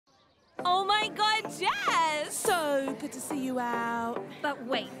Oh my God, Jess! So good to see you out. But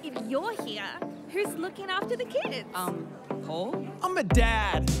wait, if you're here, who's looking after the kids? Paul? I'm a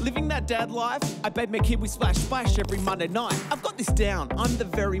dad, living that dad life. I bathe my kid with Splash Splash every Monday night. I've got this down, I'm the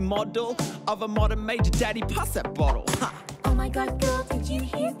very model of a modern major daddy. Pass that bottle. Ha. Oh my God, girl, did you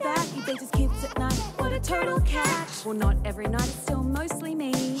hear that? He bathes his kids at night. What a total catch. Well, not every night, it's still mostly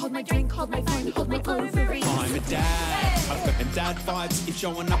me. Hold my drink, hold my phone, hold my ovary. I'm a dad, I've got them dad vibes. If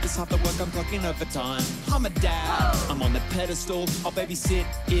showing up is half the work, I'm clocking overtime. I'm a dad, I'm on the pedestal. I'll babysit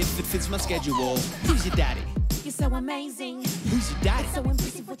if it fits my schedule. Who's your daddy? You're so amazing. Who's your daddy? So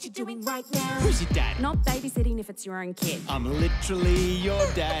impressive what you're doing right now. Who's your daddy? Not babysitting if it's your own kid. I'm literally your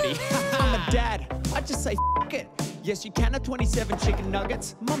daddy. I'm a dad, I just say f it. Yes, you can have 27 chicken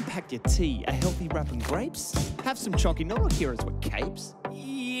nuggets. Mum, pack your tea, a healthy wrap and grapes. Have some chalky, not all heroes with capes.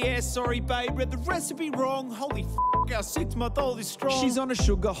 Yeah, sorry, babe, read the recipe wrong. Holy f, our 6-month-old is strong. She's on a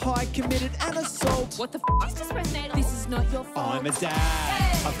sugar high, committed an assault. What the f is this postnatal? This is not your fault. I'm a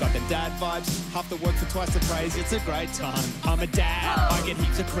dad. I've got the dad vibes. Half the work for twice the praise. It's a great time. I'm a dad. I get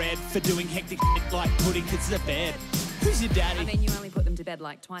heaps of cred for doing hectic shit like putting kids to bed. Who's your daddy? I mean, you only put them to bed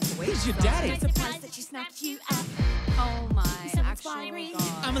like twice a week. Who's your daddy? I'm surprised that she snapped you up. Oh my So actual inspiring.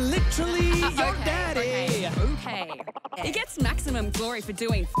 God. I'm literally your daddy. Okay. He gets maximum glory for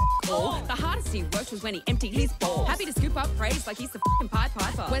doing all. The hardest he worked was when he emptied his balls. Happy to scoop up praise like he's the f***ing Pied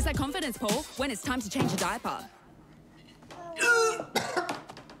Piper. Where's that confidence, Paul, when it's time to change a diaper?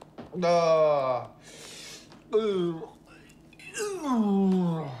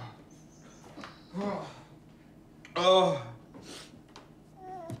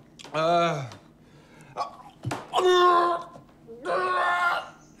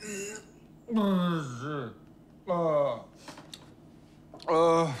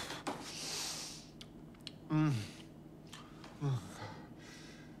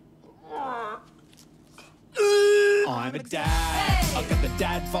 I'm a dad. I've got the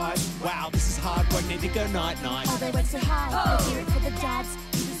dad vibe. Wow, this is hard work. Need to go night night. Oh, they work so hard. Let's hear it for the dads.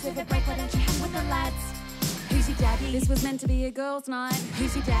 You deserve a break, why don't you hang with the lads? Who's your daddy? This was meant to be a girls' night.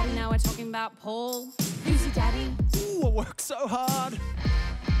 Who's your daddy? Now we're talking about Paul. Who's your daddy? Ooh, I work so hard.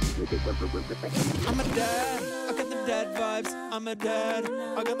 I'm a dad. I got them dad vibes. I'm a dad.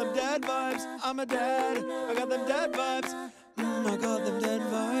 I got them dad vibes. I'm a dad. I got them dad vibes. I got them dad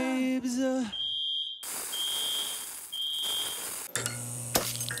vibes.